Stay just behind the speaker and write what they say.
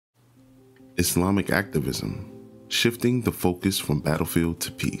Islamic activism, shifting the focus from battlefield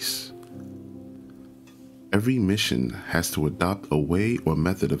to peace. Every mission has to adopt a way or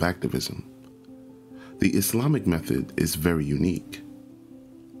method of activism. The Islamic method is very unique.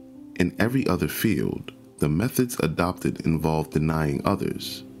 In every other field, the methods adopted involve denying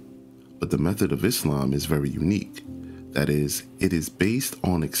others, but the method of Islam is very unique. That is, it is based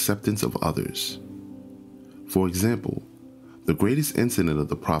on acceptance of others. For example, the greatest incident of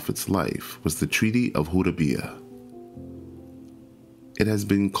the Prophet's life was the Treaty of Hudaybiyah. It has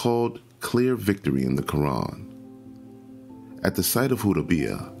been called clear victory in the Quran. At the site of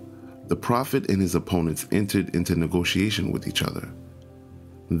Hudaybiyah, the Prophet and his opponents entered into negotiation with each other.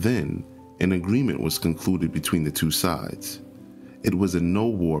 Then, an agreement was concluded between the two sides. It was a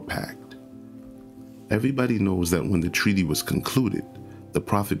no-war pact. Everybody knows that when the treaty was concluded, the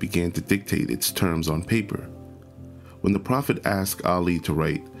Prophet began to dictate its terms on paper. When the Prophet asked Ali to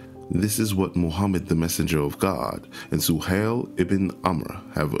write, "This is what Muhammad the Messenger of God and Suhail ibn Amr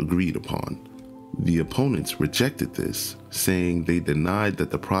have agreed upon," the opponents rejected this, saying they denied that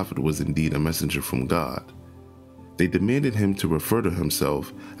the Prophet was indeed a messenger from God. They demanded him to refer to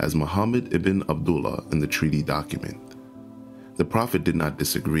himself as Muhammad ibn Abdullah in the treaty document. The Prophet did not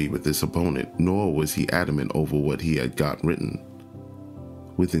disagree with this opponent, nor was he adamant over what he had got written.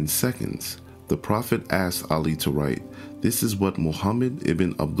 Within seconds, the Prophet asked Ali to write, "This is what Muhammad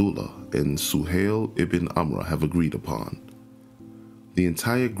ibn Abdullah and Suhail ibn Amr have agreed upon." The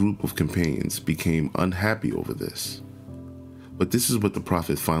entire group of companions became unhappy over this. But this is what the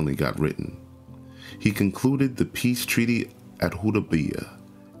Prophet finally got written. He concluded the peace treaty at Hudaybiyah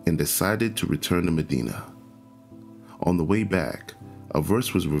and decided to return to Medina. On the way back, a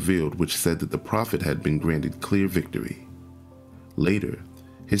verse was revealed which said that the Prophet had been granted clear victory. Later,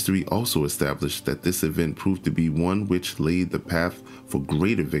 history also established that this event proved to be one which laid the path for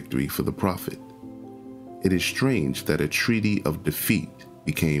greater victory for the Prophet. It is strange that a treaty of defeat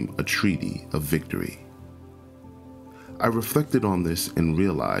became a treaty of victory. I reflected on this and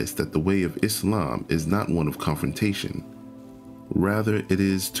realized that the way of Islam is not one of confrontation. Rather, it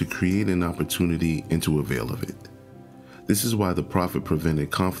is to create an opportunity and to avail of it. This is why the Prophet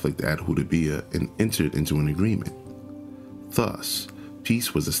prevented conflict at Hudaybiyah and entered into an agreement. Thus,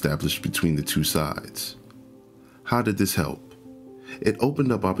 peace was established between the two sides. How did this help? It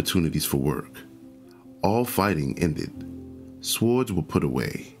opened up opportunities for work. All fighting ended. Swords were put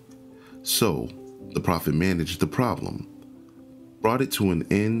away. So, the Prophet managed the problem, brought it to an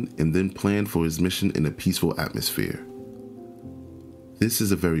end, and then planned for his mission in a peaceful atmosphere. This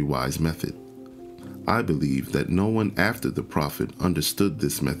is a very wise method. I believe that no one after the Prophet understood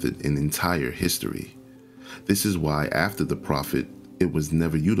this method in entire history. This is why after the Prophet, it was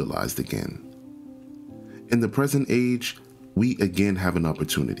never utilized again. In the present age, we again have an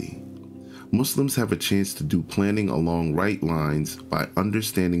opportunity. Muslims have a chance to do planning along right lines by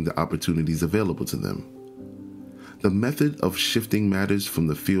understanding the opportunities available to them. The method of shifting matters from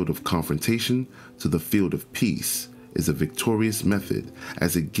the field of confrontation to the field of peace is a victorious method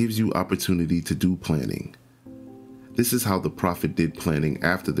as it gives you opportunity to do planning. This is how the Prophet did planning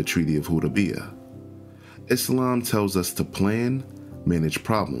after the Treaty of Hudaybiyah. Islam tells us to plan, manage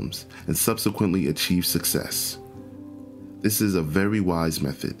problems, and subsequently achieve success. This is a very wise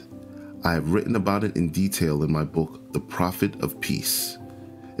method. I have written about it in detail in my book, The Prophet of Peace.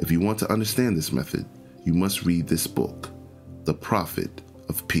 If you want to understand this method, you must read this book, The Prophet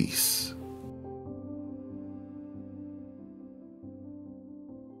of Peace.